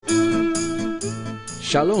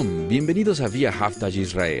Shalom, bienvenidos a Via Haftaj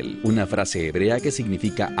Israel, una frase hebrea que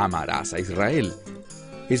significa amarás a Israel.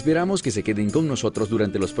 Esperamos que se queden con nosotros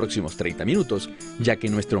durante los próximos 30 minutos, ya que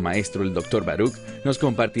nuestro maestro, el Dr. Baruch, nos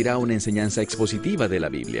compartirá una enseñanza expositiva de la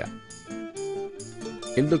Biblia.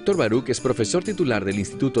 El Dr. Baruch es profesor titular del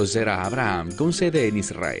Instituto Zera Abraham, con sede en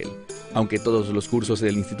Israel. Aunque todos los cursos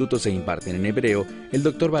del instituto se imparten en hebreo, el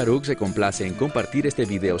Dr. Baruch se complace en compartir este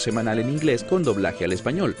video semanal en inglés con doblaje al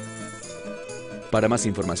español. Para más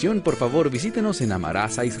información, por favor, visítenos en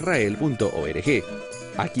amarazaisrael.org.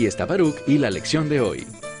 Aquí está Baruch y la lección de hoy.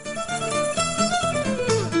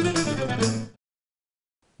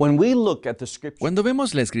 Cuando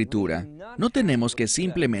vemos la Escritura, no tenemos que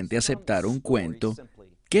simplemente aceptar un cuento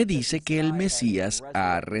que dice que el Mesías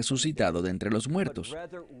ha resucitado de entre los muertos,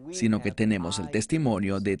 sino que tenemos el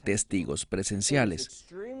testimonio de testigos presenciales.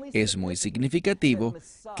 Es muy significativo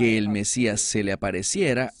que el Mesías se le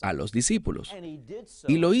apareciera a los discípulos,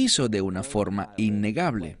 y lo hizo de una forma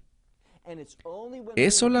innegable.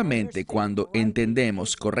 Es solamente cuando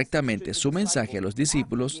entendemos correctamente su mensaje a los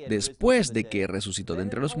discípulos después de que resucitó de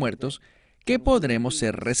entre los muertos que podremos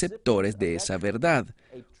ser receptores de esa verdad,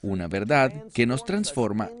 una verdad que nos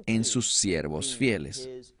transforma en sus siervos fieles.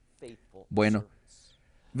 Bueno,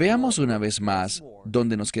 veamos una vez más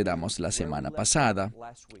donde nos quedamos la semana pasada,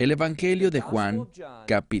 el Evangelio de Juan,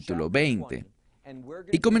 capítulo 20.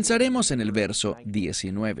 Y comenzaremos en el verso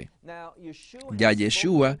 19. Ya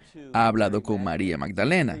Yeshua ha hablado con María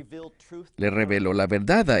Magdalena. Le reveló la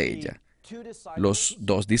verdad a ella. Los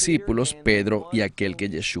dos discípulos, Pedro y aquel que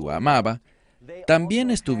Yeshua amaba,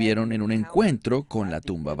 también estuvieron en un encuentro con la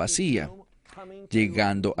tumba vacía,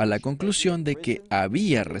 llegando a la conclusión de que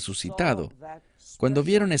había resucitado. Cuando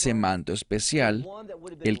vieron ese manto especial,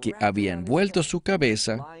 el que había envuelto su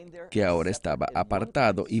cabeza, que ahora estaba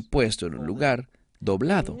apartado y puesto en un lugar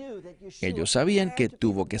doblado. Ellos sabían que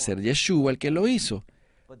tuvo que ser Yeshua el que lo hizo,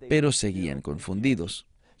 pero seguían confundidos.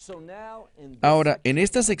 Ahora, en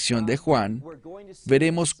esta sección de Juan,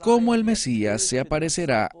 veremos cómo el Mesías se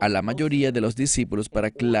aparecerá a la mayoría de los discípulos para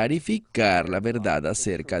clarificar la verdad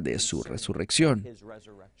acerca de su resurrección.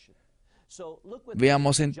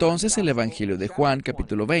 Veamos entonces el Evangelio de Juan,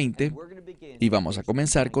 capítulo 20, y vamos a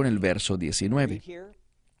comenzar con el verso 19.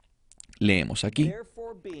 Leemos aquí.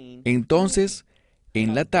 Entonces,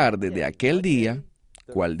 en la tarde de aquel día,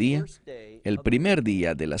 ¿cuál día? El primer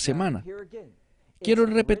día de la semana. Quiero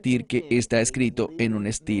repetir que está escrito en un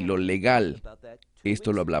estilo legal.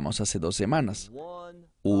 Esto lo hablamos hace 2 semanas.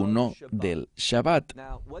 1 del Shabbat.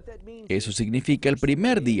 Eso significa el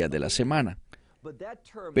primer día de la semana.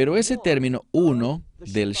 Pero ese término 1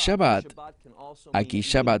 del Shabbat, aquí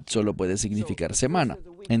Shabbat solo puede significar semana.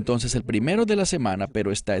 Entonces el primero de la semana,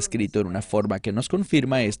 pero está escrito en una forma que nos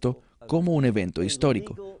confirma esto como un evento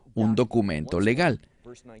histórico, un documento legal.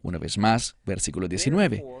 Una vez más, versículo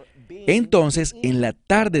 19. Entonces, en la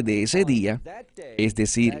tarde de ese día, es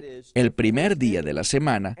decir, el primer día de la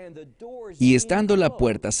semana, y estando la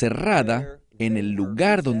puerta cerrada en el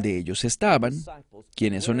lugar donde ellos estaban,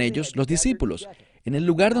 ¿quiénes son ellos? Los discípulos, en el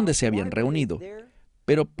lugar donde se habían reunido.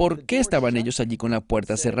 Pero ¿por qué estaban ellos allí con la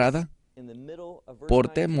puerta cerrada? Por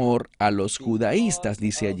temor a los judaístas,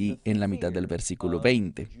 dice allí en la mitad del versículo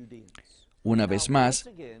 20. Una vez más,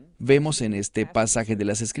 vemos en este pasaje de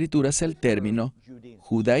las Escrituras el término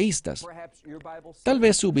judaístas. Tal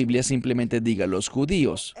vez su Biblia simplemente diga los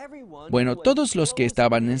judíos. Bueno, todos los que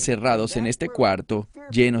estaban encerrados en este cuarto,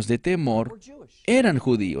 llenos de temor, eran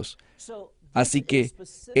judíos. Así que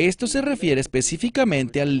esto se refiere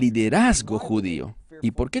específicamente al liderazgo judío. ¿Y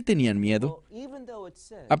por qué tenían miedo?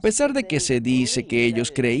 A pesar de que se dice que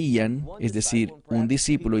ellos creían, es decir, un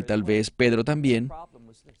discípulo y tal vez Pedro también,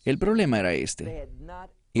 el problema era este.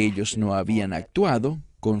 Ellos no habían actuado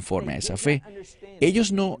conforme a esa fe.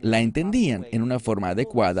 Ellos no la entendían en una forma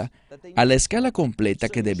adecuada a la escala completa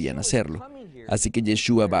que debían hacerlo. Así que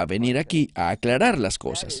Yeshua va a venir aquí a aclarar las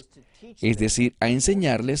cosas, es decir, a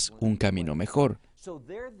enseñarles un camino mejor.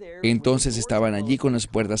 Entonces estaban allí con las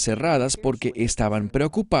puertas cerradas porque estaban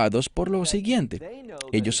preocupados por lo siguiente.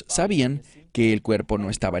 Ellos sabían que el cuerpo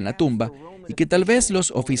no estaba en la tumba y que tal vez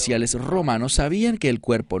los oficiales romanos sabían que el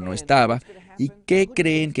cuerpo no estaba y qué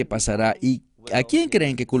creen que pasará y ¿a quién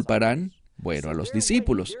creen que culparán? Bueno, a los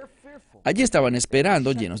discípulos. Allí estaban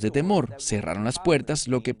esperando, llenos de temor. Cerraron las puertas,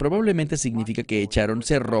 lo que probablemente significa que echaron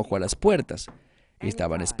cerrojo a las puertas.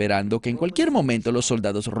 Estaban esperando que en cualquier momento los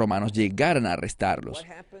soldados romanos llegaran a arrestarlos.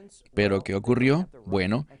 ¿Pero qué ocurrió?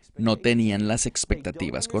 Bueno, no tenían las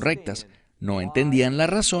expectativas correctas. No entendían la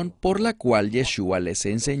razón por la cual Yeshua les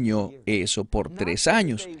enseñó eso por 3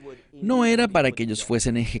 años. No era para que ellos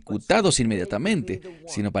fuesen ejecutados inmediatamente,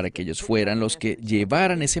 sino para que ellos fueran los que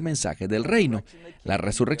llevaran ese mensaje del reino. La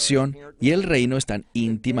resurrección y el reino están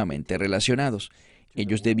íntimamente relacionados.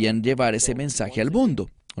 Ellos debían llevar ese mensaje al mundo.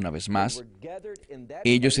 Una vez más,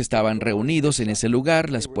 ellos estaban reunidos en ese lugar,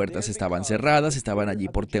 las puertas estaban cerradas, estaban allí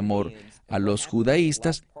por temor a los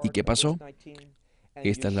judaístas. ¿Y qué pasó?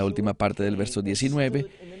 Esta es la última parte del verso 19.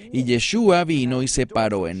 Y Yeshua vino y se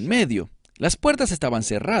paró en medio. Las puertas estaban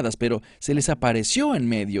cerradas, pero se les apareció en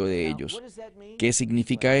medio de ellos. ¿Qué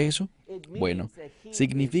significa eso? Bueno,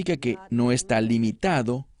 significa que no está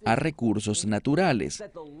limitado a recursos naturales,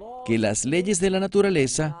 que las leyes de la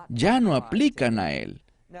naturaleza ya no aplican a él.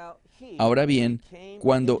 Ahora bien,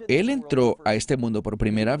 cuando Él entró a este mundo por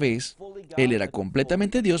primera vez, Él era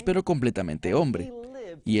completamente Dios, pero completamente hombre.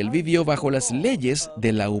 Y Él vivió bajo las leyes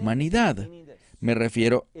de la humanidad. Me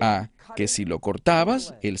refiero a que si lo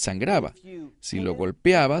cortabas, Él sangraba. Si lo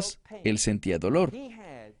golpeabas, Él sentía dolor.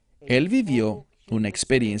 Él vivió una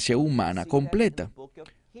experiencia humana completa.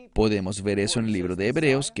 Podemos ver eso en el libro de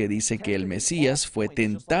Hebreos, que dice que el Mesías fue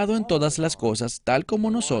tentado en todas las cosas, tal como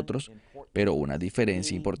nosotros, pero una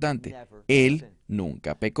diferencia importante: Él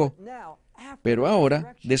nunca pecó. Pero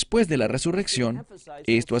ahora, después de la resurrección,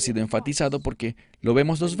 esto ha sido enfatizado porque lo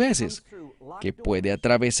vemos 2 veces, que puede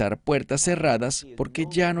atravesar puertas cerradas porque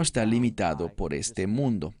ya no está limitado por este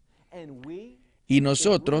mundo. Y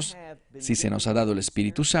nosotros, si se nos ha dado el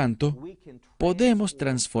Espíritu Santo, podemos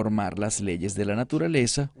transformar las leyes de la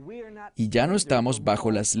naturaleza y ya no estamos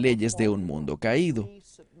bajo las leyes de un mundo caído.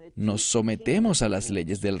 Nos sometemos a las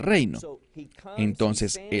leyes del reino.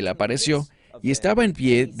 Entonces Él apareció y estaba en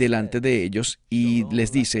pie delante de ellos y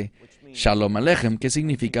les dice, Shalom Aleichem, que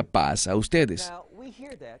significa paz a ustedes.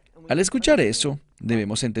 Al escuchar eso,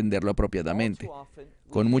 debemos entenderlo apropiadamente.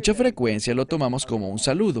 Con mucha frecuencia lo tomamos como un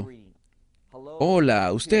saludo. Hola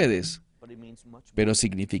a ustedes. Pero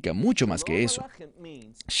significa mucho más que eso.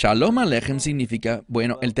 Shalom Aleichem significa,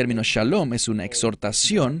 bueno, el término Shalom es una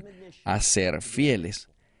exhortación a ser fieles.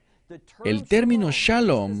 El término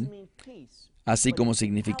Shalom, así como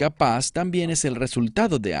significa paz, también es el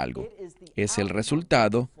resultado de algo. Es el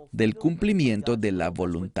resultado del cumplimiento de la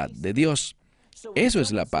voluntad de Dios. Eso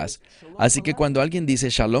es la paz. Así que cuando alguien dice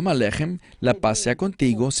Shalom Aleichem, la paz sea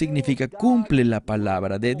contigo, significa cumple la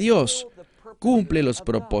palabra de Dios, cumple los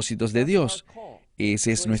propósitos de Dios.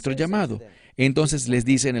 Ese es nuestro llamado. Entonces les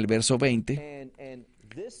dice en el verso 20,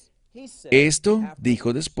 esto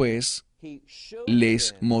dijo después,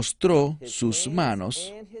 les mostró sus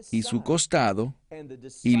manos y su costado,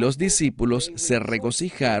 y los discípulos se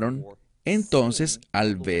regocijaron entonces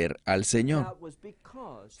al ver al Señor.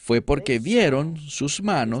 Fue porque vieron sus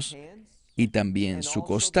manos y también su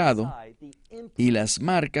costado y las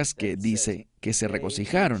marcas que dice que se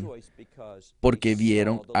regocijaron, porque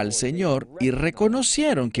vieron al Señor y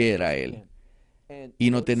reconocieron que era Él.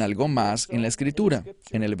 Y noten algo más en la Escritura,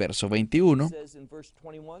 en el verso 21.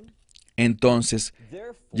 Entonces,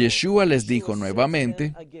 Yeshua les dijo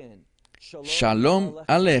nuevamente, Shalom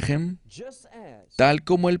Aleichem, tal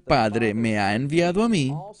como el Padre me ha enviado a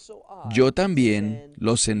mí, yo también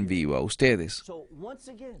los envío a ustedes.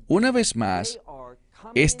 Una vez más,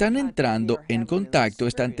 están entrando en contacto,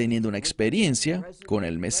 están teniendo una experiencia con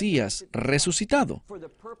el Mesías resucitado,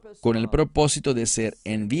 con el propósito de ser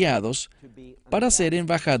enviados para ser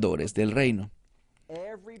embajadores del reino.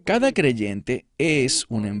 Cada creyente es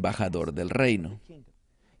un embajador del reino.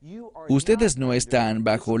 Ustedes no están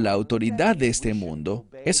bajo la autoridad de este mundo.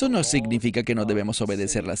 Eso no significa que no debemos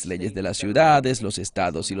obedecer las leyes de las ciudades, los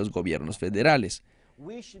estados y los gobiernos federales.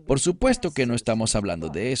 Por supuesto que no estamos hablando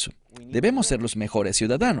de eso. Debemos ser los mejores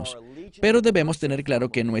ciudadanos, pero debemos tener claro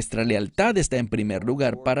que nuestra lealtad está en primer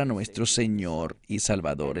lugar para nuestro Señor y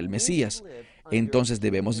Salvador, el Mesías. Entonces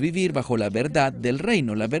debemos vivir bajo la verdad del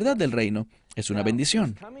reino. La verdad del reino es una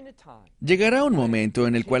bendición. Llegará un momento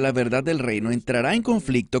en el cual la verdad del reino entrará en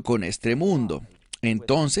conflicto con este mundo.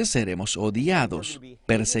 Entonces seremos odiados,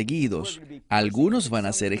 perseguidos. Algunos van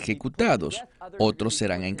a ser ejecutados, otros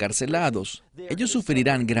serán encarcelados. Ellos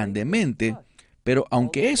sufrirán grandemente, pero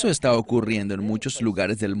aunque eso está ocurriendo en muchos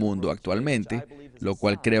lugares del mundo actualmente, lo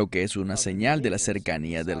cual creo que es una señal de la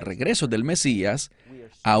cercanía del regreso del Mesías,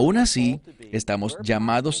 aún así estamos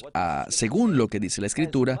llamados a, según lo que dice la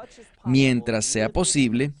Escritura, mientras sea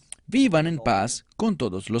posible, vivan en paz con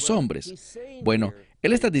todos los hombres. Bueno,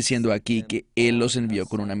 Él está diciendo aquí que Él los envió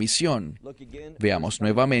con una misión. Veamos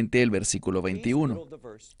nuevamente el versículo 21.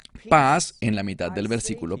 Paz, en la mitad del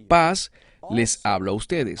versículo, paz les hablo a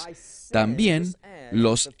ustedes. También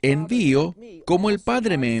los envío como el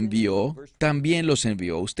Padre me envió, también los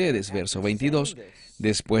envió a ustedes. Verso 22.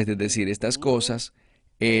 Después de decir estas cosas,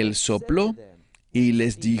 Él sopló y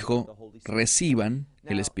les dijo, reciban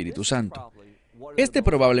el Espíritu Santo. Este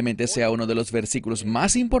probablemente sea uno de los versículos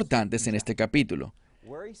más importantes en este capítulo.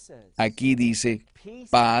 Aquí dice,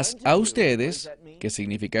 paz a ustedes. ¿Qué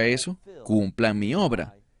significa eso? Cumplan mi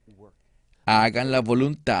obra. Hagan la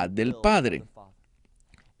voluntad del Padre.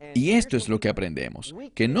 Y esto es lo que aprendemos,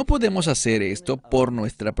 que no podemos hacer esto por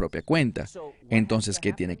nuestra propia cuenta. Entonces,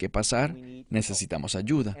 ¿qué tiene que pasar? Necesitamos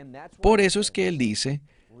ayuda. Por eso es que Él dice,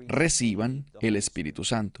 reciban el Espíritu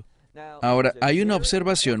Santo. Ahora, hay una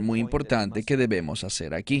observación muy importante que debemos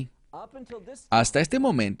hacer aquí. Hasta este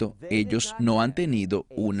momento, ellos no han tenido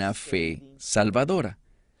una fe salvadora.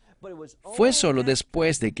 Fue solo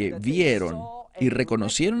después de que vieron y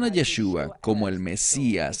reconocieron a Yeshua como el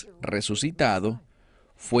Mesías resucitado,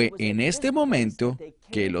 fue en este momento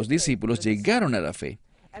que los discípulos llegaron a la fe.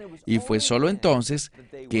 Y fue solo entonces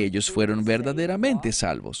que ellos fueron verdaderamente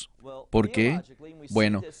salvos. ¿Por qué?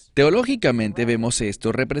 Bueno, teológicamente vemos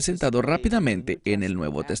esto representado rápidamente en el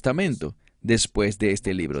Nuevo Testamento, después de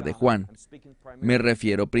este libro de Juan. Me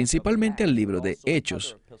refiero principalmente al libro de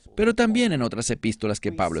Hechos, pero también en otras epístolas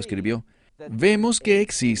que Pablo escribió. Vemos que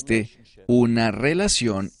existe una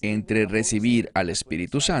relación entre recibir al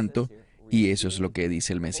Espíritu Santo, y eso es lo que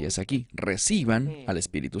dice el Mesías aquí, reciban al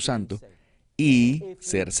Espíritu Santo, y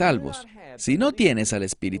ser salvos. Si no tienes al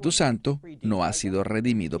Espíritu Santo, no has sido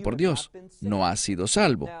redimido por Dios, no has sido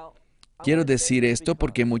salvo. Quiero decir esto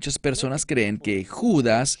porque muchas personas creen que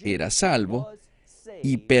Judas era salvo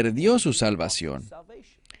y perdió su salvación.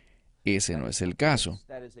 Ese no es el caso.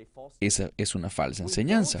 Esa es una falsa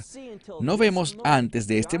enseñanza. No vemos antes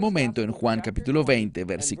de este momento en Juan capítulo 20,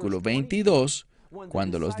 versículo 22,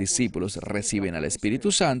 cuando los discípulos reciben al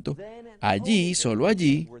Espíritu Santo, allí, solo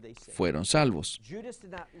allí, fueron salvos.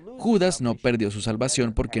 Judas no perdió su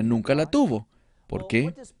salvación porque nunca la tuvo. ¿Por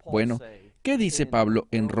qué? Bueno, ¿qué dice Pablo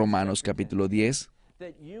en Romanos capítulo 10?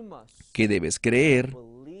 Que debes creer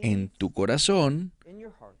en tu corazón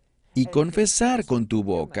y confesar con tu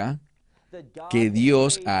boca que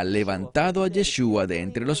Dios ha levantado a Yeshua de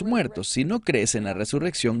entre los muertos. Si no crees en la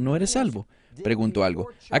resurrección, no eres salvo. Pregunto algo.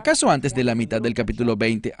 ¿Acaso antes de la mitad del capítulo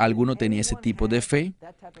 20 alguno tenía ese tipo de fe?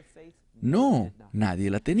 No, nadie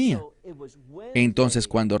la tenía. Entonces,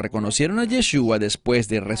 cuando reconocieron a Yeshua después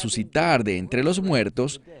de resucitar de entre los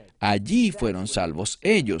muertos, allí fueron salvos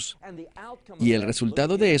ellos. Y el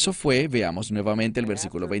resultado de eso fue, veamos nuevamente el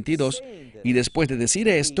versículo 22, y después de decir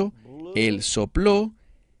esto, Él sopló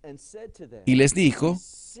y les dijo,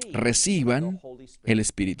 reciban el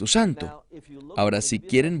Espíritu Santo. Ahora, si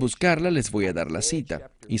quieren buscarla, les voy a dar la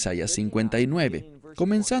cita. Isaías 59,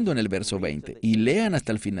 comenzando en el verso 20, y lean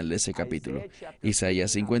hasta el final de ese capítulo.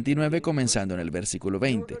 Isaías 59, comenzando en el versículo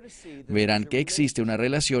 20. Verán que existe una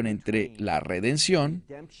relación entre la redención.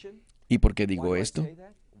 ¿Y por qué digo esto?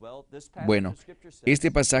 Bueno, este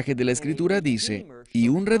pasaje de la Escritura dice, y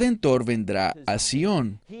un Redentor vendrá a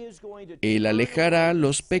Sión. Él alejará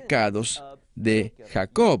los pecados de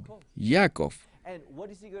Jacob.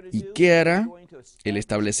 ¿Y qué hará? Él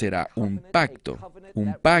establecerá un pacto.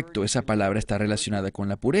 Un pacto, esa palabra está relacionada con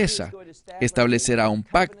la pureza. Establecerá un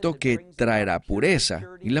pacto que traerá pureza.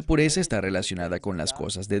 Y la pureza está relacionada con las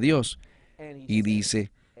cosas de Dios. Y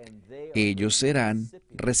dice, ellos serán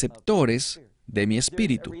receptores de mi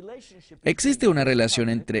espíritu. Existe una relación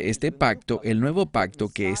entre este pacto, el nuevo pacto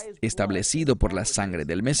que es establecido por la sangre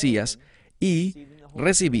del Mesías, y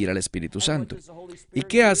recibir al Espíritu Santo. ¿Y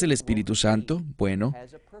qué hace el Espíritu Santo? Bueno,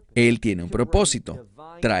 Él tiene un propósito,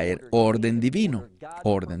 traer orden divino,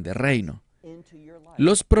 orden de reino.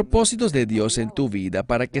 Los propósitos de Dios en tu vida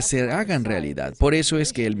para que se hagan realidad. Por eso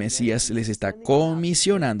es que el Mesías les está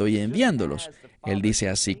comisionando y enviándolos. Él dice,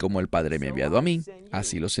 así como el Padre me ha enviado a mí,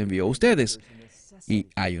 así los envió a ustedes. Y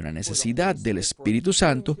hay una necesidad del Espíritu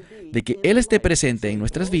Santo de que Él esté presente en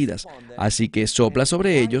nuestras vidas. Así que sopla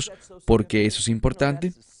sobre ellos. ¿Por qué eso es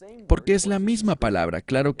importante? Porque es la misma palabra.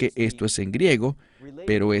 Claro que esto es en griego,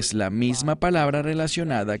 pero es la misma palabra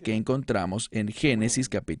relacionada que encontramos en Génesis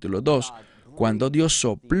capítulo 2, cuando Dios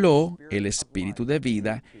sopló el espíritu de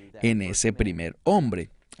vida en ese primer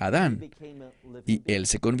hombre, Adán. Y él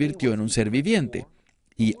se convirtió en un ser viviente.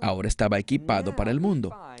 Y ahora estaba equipado para el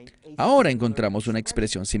mundo. Ahora encontramos una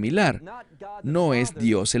expresión similar. No es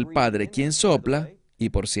Dios el Padre quien sopla, y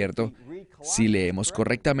por cierto, si leemos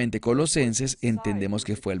correctamente Colosenses, entendemos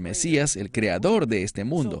que fue el Mesías, el creador de este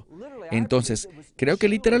mundo. Entonces, creo que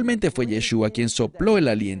literalmente fue Yeshua quien sopló el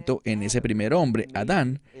aliento en ese primer hombre,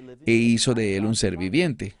 Adán, e hizo de él un ser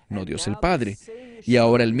viviente, no Dios el Padre. Y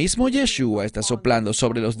ahora el mismo Yeshua está soplando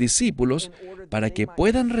sobre los discípulos para que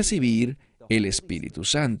puedan recibir el Espíritu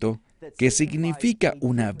Santo, que significa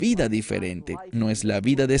una vida diferente. No es la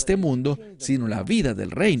vida de este mundo, sino la vida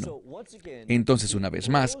del reino. Entonces, una vez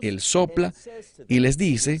más, Él sopla y les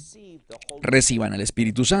dice, reciban el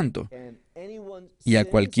Espíritu Santo. Y a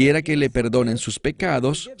cualquiera que le perdonen sus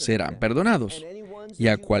pecados, serán perdonados. Y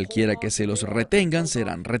a cualquiera que se los retengan,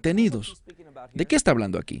 serán retenidos. ¿De qué está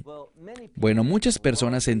hablando aquí? Bueno, muchas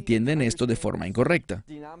personas entienden esto de forma incorrecta.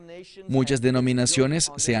 Muchas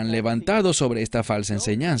denominaciones se han levantado sobre esta falsa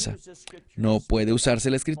enseñanza. No puede usarse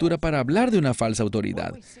la Escritura para hablar de una falsa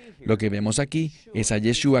autoridad. Lo que vemos aquí es a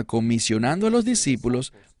Yeshua comisionando a los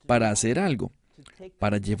discípulos para hacer algo,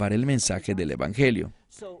 para llevar el mensaje del Evangelio.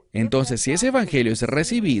 Entonces, si ese Evangelio es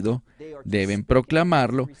recibido, deben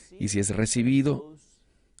proclamarlo, y si es recibido,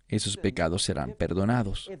 esos pecados serán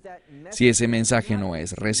perdonados. Si ese mensaje no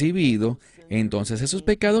es recibido, entonces esos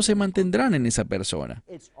pecados se mantendrán en esa persona.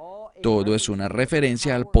 Todo es una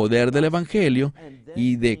referencia al poder del Evangelio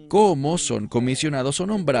y de cómo son comisionados o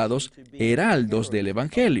nombrados heraldos del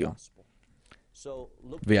Evangelio.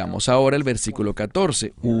 Veamos ahora el versículo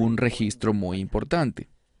 14, un registro muy importante.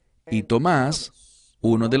 Y Tomás,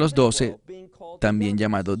 uno de los 12, también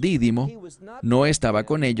llamado Dídimo, no estaba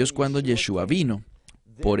con ellos cuando Yeshua vino.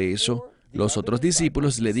 Por eso, los otros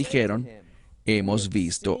discípulos le dijeron, hemos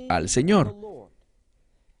visto al Señor.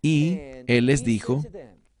 Y Él les dijo,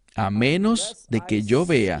 a menos de que yo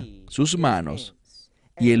vea sus manos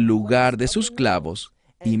y el lugar de sus clavos,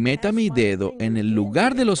 y meta mi dedo en el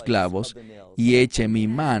lugar de los clavos, y eche mi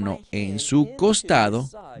mano en su costado,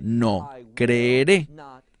 no creeré.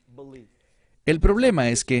 El problema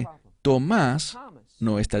es que Tomás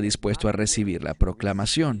no está dispuesto a recibir la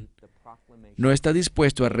proclamación. No está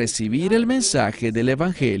dispuesto a recibir el mensaje del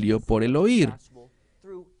Evangelio por el oír.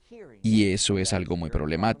 Y eso es algo muy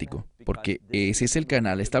problemático, porque ese es el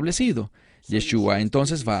canal establecido. Yeshua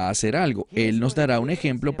entonces va a hacer algo. Él nos dará un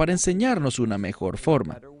ejemplo para enseñarnos una mejor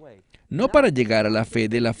forma. No para llegar a la fe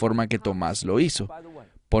de la forma que Tomás lo hizo.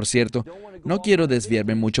 Por cierto, no quiero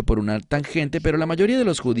desviarme mucho por una tangente, pero la mayoría de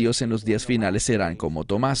los judíos en los días finales serán como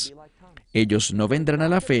Tomás. Ellos no vendrán a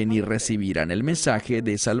la fe ni recibirán el mensaje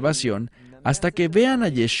de salvación hasta que vean a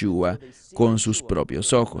Yeshua con sus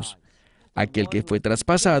propios ojos, aquel que fue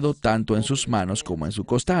traspasado tanto en sus manos como en su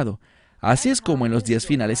costado. Así es como en los días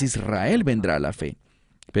finales Israel vendrá a la fe.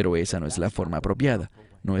 Pero esa no es la forma apropiada,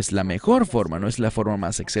 no es la mejor forma, no es la forma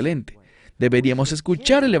más excelente. Deberíamos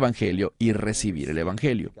escuchar el Evangelio y recibir el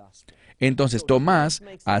Evangelio. Entonces Tomás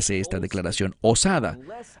hace esta declaración osada: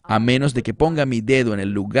 a menos de que ponga mi dedo en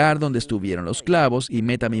el lugar donde estuvieron los clavos y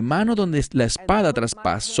meta mi mano donde la espada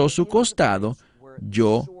traspasó su costado,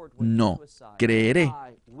 yo no creeré.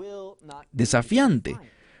 Desafiante.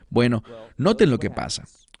 Bueno, noten lo que pasa.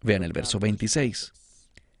 Vean el verso 26.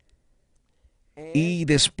 Y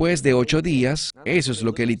después de 8 días, eso es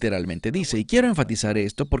lo que literalmente dice. Y quiero enfatizar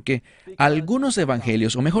esto porque algunos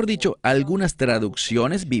evangelios, o mejor dicho, algunas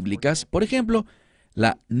traducciones bíblicas, por ejemplo,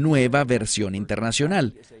 la Nueva Versión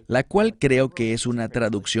Internacional, la cual creo que es una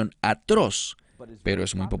traducción atroz, pero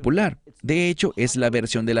es muy popular. De hecho, es la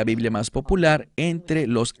versión de la Biblia más popular entre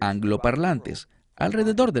los angloparlantes,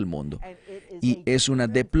 alrededor del mundo. Y es una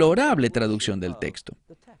deplorable traducción del texto.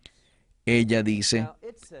 Ella dice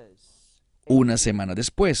una semana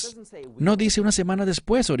después. No dice una semana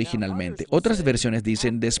después originalmente. Otras versiones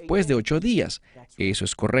dicen después de 8 días. Eso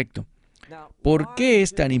es correcto. ¿Por qué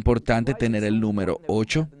es tan importante tener el número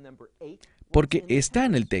 8? Porque está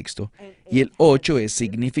en el texto y el 8 es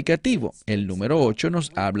significativo. El número 8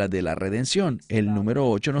 nos habla de la redención. El número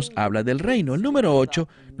 8 nos habla del reino. El número 8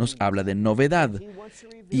 nos habla de novedad.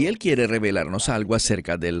 Y Él quiere revelarnos algo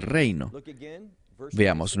acerca del reino.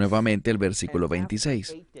 Veamos nuevamente el versículo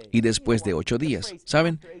 26. Y después de 8 días.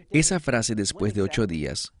 ¿Saben? Esa frase después de 8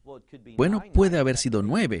 días. Bueno, puede haber sido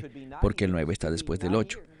 9, porque el 9 está después del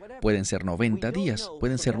 8. Pueden ser 90 días,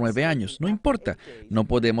 pueden ser 9 años, no importa. No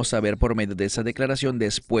podemos saber por medio de esa declaración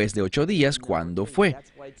después de 8 días cuándo fue.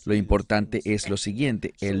 Lo importante es lo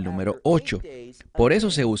siguiente, el número 8. Por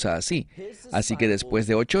eso se usa así. Así que después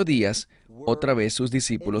de 8 días, otra vez sus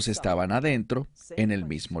discípulos estaban adentro, en el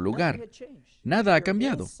mismo lugar. Nada ha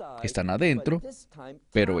cambiado. Están adentro,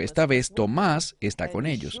 pero esta vez Tomás está con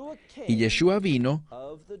ellos. Y Yeshua vino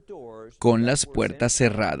con las puertas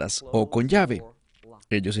cerradas o con llave.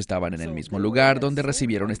 Ellos estaban en el mismo lugar donde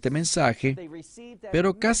recibieron este mensaje,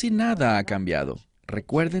 pero casi nada ha cambiado.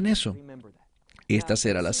 Recuerden eso. Esta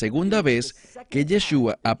será la segunda vez que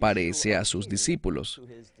Yeshua aparece a sus discípulos.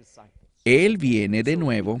 Él viene de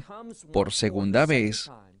nuevo, por segunda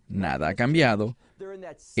vez, nada ha cambiado,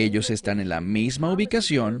 Ellos están en la misma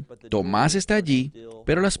ubicación, Tomás está allí,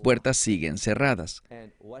 pero las puertas siguen cerradas.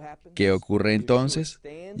 ¿Qué ocurre entonces?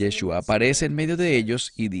 Yeshua aparece en medio de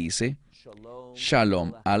ellos y dice,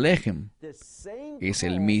 Shalom Aleichem. Es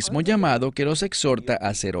el mismo llamado que los exhorta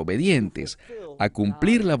a ser obedientes, a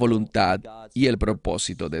cumplir la voluntad y el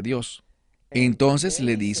propósito de Dios. Entonces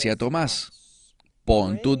le dice a Tomás,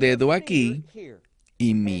 pon tu dedo aquí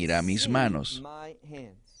y mira mis manos.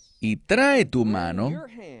 Y trae tu mano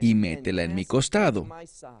y métela en mi costado.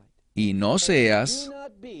 Y no seas,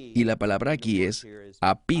 y la palabra aquí es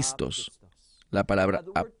apistos. La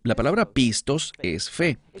palabra pistos es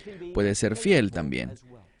fe. Puede ser fiel también.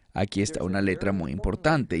 Aquí está una letra muy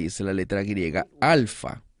importante y es la letra griega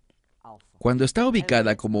alfa. Cuando está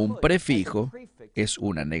ubicada como un prefijo, es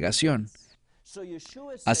una negación.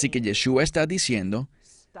 Así que Yeshua está diciendo,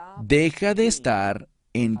 deja de estar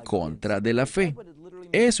en contra de la fe.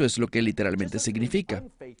 Eso es lo que literalmente significa.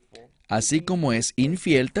 Así como es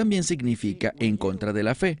infiel, también significa en contra de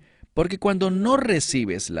la fe. Porque cuando no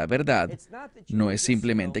recibes la verdad, no es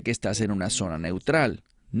simplemente que estás en una zona neutral.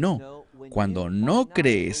 No, cuando no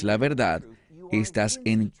crees la verdad, estás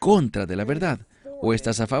en contra de la verdad. O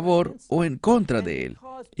estás a favor o en contra de él.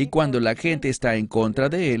 Y cuando la gente está en contra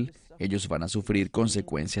de él, ellos van a sufrir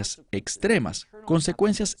consecuencias extremas,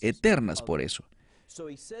 consecuencias eternas por eso.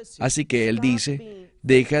 Así que él dice,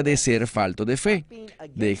 deja de ser falto de fe,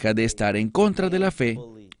 deja de estar en contra de la fe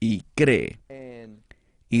y cree.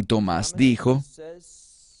 Y Tomás dijo,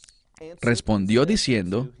 respondió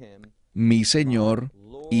diciendo, mi Señor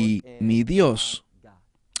y mi Dios.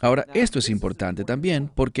 Ahora, esto es importante también,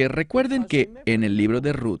 porque recuerden que en el libro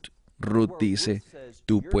de Ruth dice,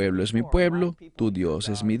 tu pueblo es mi pueblo, tu Dios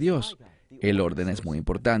es mi Dios. El orden es muy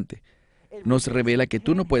importante. Nos revela que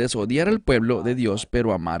tú no puedes odiar al pueblo de Dios,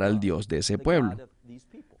 pero amar al Dios de ese pueblo.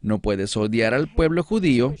 No puedes odiar al pueblo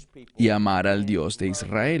judío y amar al Dios de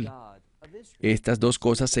Israel. Estas dos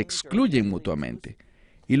cosas se excluyen mutuamente.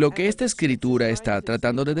 Y lo que esta escritura está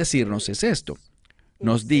tratando de decirnos es esto.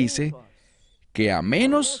 Nos dice que a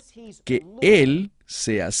menos que Él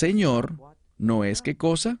sea Señor, ¿no es qué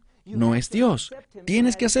cosa? No es Dios.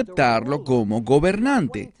 Tienes que aceptarlo como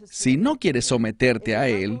gobernante. Si no quieres someterte a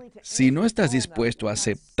Él, si no estás dispuesto a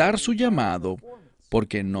aceptar su llamado,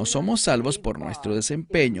 porque no somos salvos por nuestro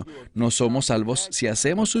desempeño, no somos salvos si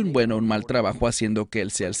hacemos un buen o un mal trabajo haciendo que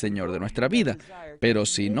Él sea el Señor de nuestra vida. Pero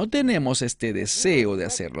si no tenemos este deseo de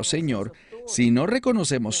hacerlo Señor, si no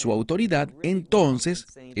reconocemos su autoridad, entonces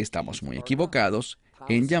estamos muy equivocados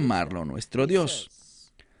en llamarlo nuestro Dios.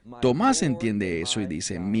 Tomás entiende eso y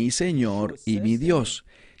dice, mi Señor y mi Dios.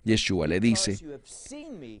 Yeshua le dice,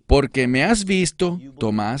 porque me has visto,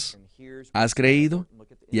 Tomás, ¿has creído?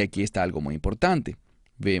 Y aquí está algo muy importante.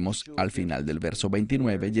 Vemos al final del verso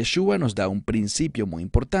 29, Yeshua nos da un principio muy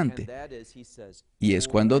importante. Y es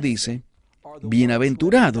cuando dice,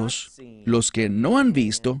 bienaventurados los que no han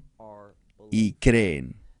visto y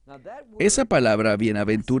creen. Esa palabra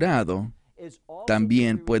bienaventurado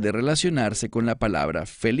también puede relacionarse con la palabra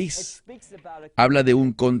feliz. Habla de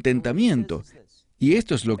un contentamiento. Y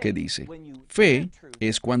esto es lo que dice. Fe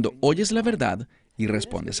es cuando oyes la verdad y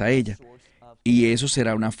respondes a ella. Y eso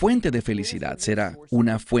será una fuente de felicidad, será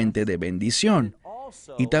una fuente de bendición.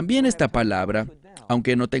 Y también esta palabra,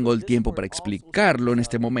 aunque no tengo el tiempo para explicarlo en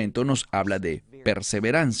este momento, nos habla de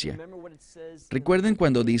perseverancia. Recuerden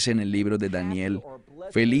cuando dice en el libro de Daniel,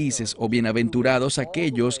 felices o bienaventurados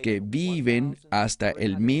aquellos que viven hasta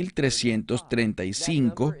el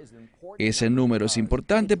 1335. Ese número es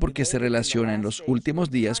importante porque se relaciona en los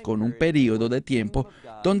últimos días con un período de tiempo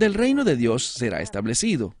donde el reino de Dios será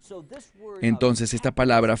establecido. Entonces, esta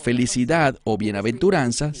palabra felicidad o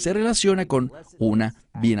bienaventuranza se relaciona con una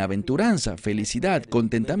bienaventuranza, felicidad,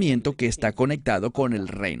 contentamiento que está conectado con el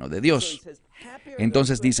reino de Dios.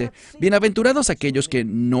 Entonces dice, bienaventurados aquellos que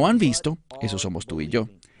no han visto, esos somos tú y yo,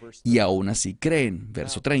 y aún así creen,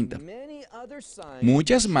 verso 30.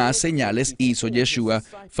 Muchas más señales hizo Yeshua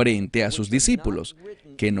frente a sus discípulos,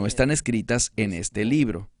 que no están escritas en este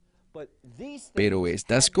libro. Pero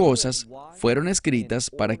estas cosas fueron escritas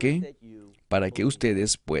 ¿para qué? Para que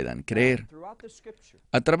ustedes puedan creer.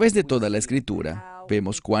 A través de toda la Escritura,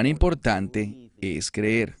 vemos cuán importante es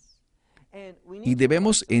creer. Y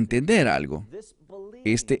debemos entender algo.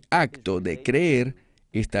 Este acto de creer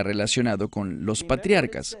está relacionado con los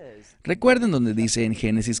patriarcas. Recuerden donde dice en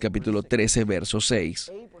Génesis capítulo 13, verso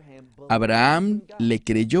 6, Abraham le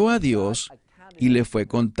creyó a Dios y le fue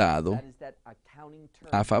contado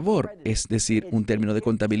a favor, es decir, un término de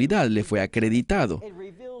contabilidad, le fue acreditado.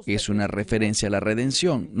 Es una referencia a la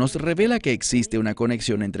redención. Nos revela que existe una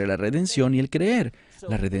conexión entre la redención y el creer,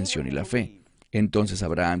 la redención y la fe. Entonces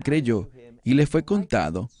Abraham creyó y le fue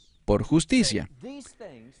contado por justicia.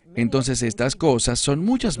 Entonces estas cosas son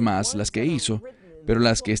muchas más las que hizo, pero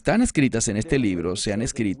las que están escritas en este libro se han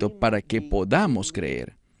escrito para que podamos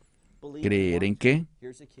creer. ¿Creer en qué?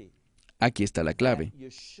 Aquí está la clave.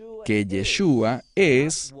 Que Yeshua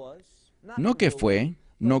es, no que fue,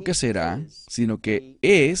 no que será, sino que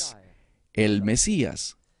es el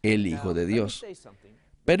Mesías, el Hijo de Dios.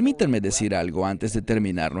 Permítanme decir algo antes de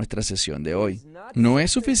terminar nuestra sesión de hoy. No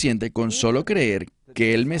es suficiente con solo creer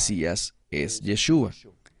que el Mesías es Yeshua.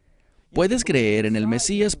 Puedes creer en el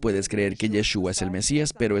Mesías, puedes creer que Yeshua es el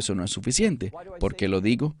Mesías, pero eso no es suficiente. ¿Por qué lo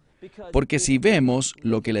digo? Porque si vemos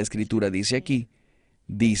lo que la Escritura dice aquí,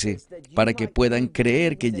 dice, para que puedan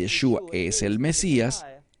creer que Yeshua es el Mesías,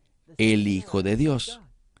 el Hijo de Dios.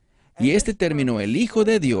 Y este término, el Hijo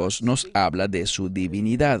de Dios, nos habla de su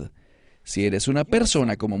divinidad. Si eres una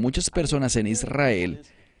persona, como muchas personas en Israel,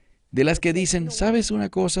 de las que dicen, ¿sabes una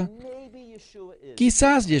cosa?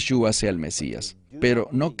 Quizás Yeshua sea el Mesías, pero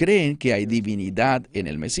no creen que hay divinidad en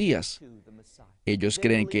el Mesías. Ellos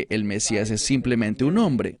creen que el Mesías es simplemente un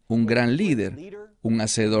hombre, un gran líder, un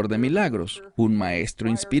hacedor de milagros, un maestro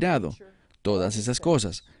inspirado, todas esas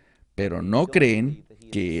cosas, pero no creen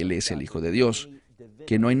que Él es el Hijo de Dios,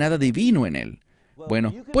 que no hay nada divino en Él.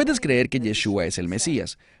 Bueno, puedes creer que Yeshua es el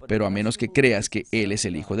Mesías, pero a menos que creas que Él es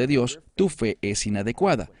el Hijo de Dios, tu fe es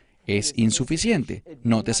inadecuada, es insuficiente,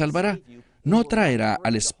 no te salvará, no traerá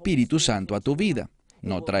al Espíritu Santo a tu vida,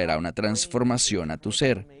 no traerá una transformación a tu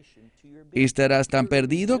ser. Estarás tan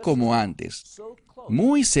perdido como antes,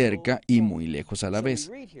 muy cerca y muy lejos a la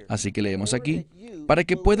vez. Así que leemos aquí, para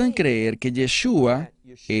que puedan creer que Yeshua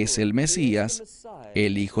es el Mesías,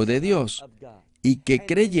 el Hijo de Dios, y que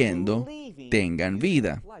creyendo tengan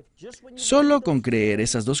vida. Solo con creer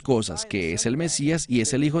esas dos cosas, que es el Mesías y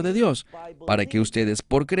es el Hijo de Dios, para que ustedes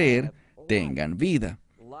por creer tengan vida.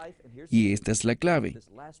 Y esta es la clave.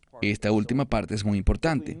 Esta última parte es muy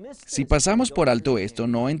importante. Si pasamos por alto esto,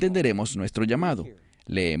 no entenderemos nuestro llamado.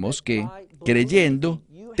 Leemos que, creyendo,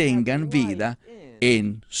 tengan vida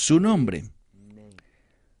en su nombre.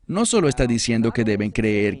 No solo está diciendo que deben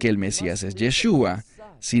creer que el Mesías es Yeshua,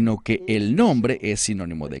 sino que el nombre es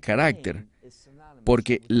sinónimo de carácter.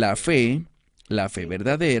 Porque la fe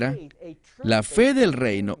verdadera, la fe del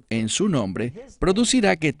reino en su nombre,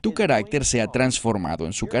 producirá que tu carácter sea transformado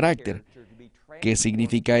en su carácter. ¿Qué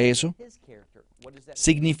significa eso?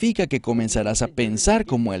 Significa que comenzarás a pensar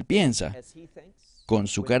como Él piensa. Con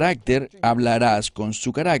su carácter, hablarás con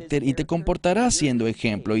su carácter y te comportarás siendo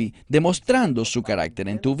ejemplo y demostrando su carácter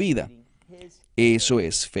en tu vida. Eso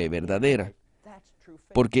es fe verdadera.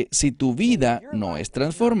 Porque si tu vida no es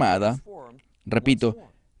transformada, repito,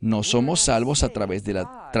 no somos salvos a través de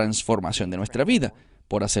la transformación de nuestra vida,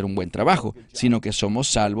 por hacer un buen trabajo, sino que somos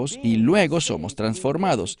salvos y luego somos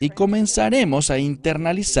transformados y comenzaremos a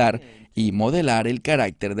internalizar y modelar el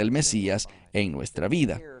carácter del Mesías en nuestra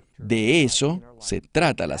vida. De eso se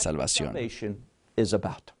trata la salvación.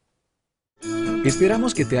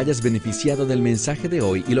 Esperamos que te hayas beneficiado del mensaje de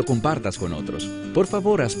hoy y lo compartas con otros. Por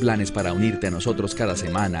favor, haz planes para unirte a nosotros cada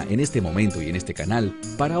semana en este momento y en este canal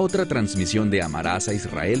para otra transmisión de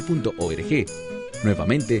amarasaisrael.org.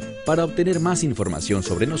 Nuevamente, para obtener más información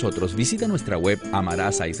sobre nosotros, visita nuestra web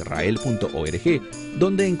amarasaisrael.org,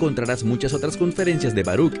 donde encontrarás muchas otras conferencias de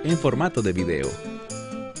Baruch en formato de video.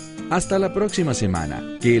 Hasta la próxima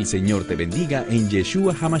semana. Que el Señor te bendiga en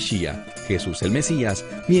Yeshua HaMashiach, Jesús el Mesías,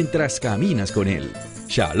 mientras caminas con Él.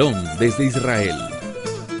 Shalom desde Israel.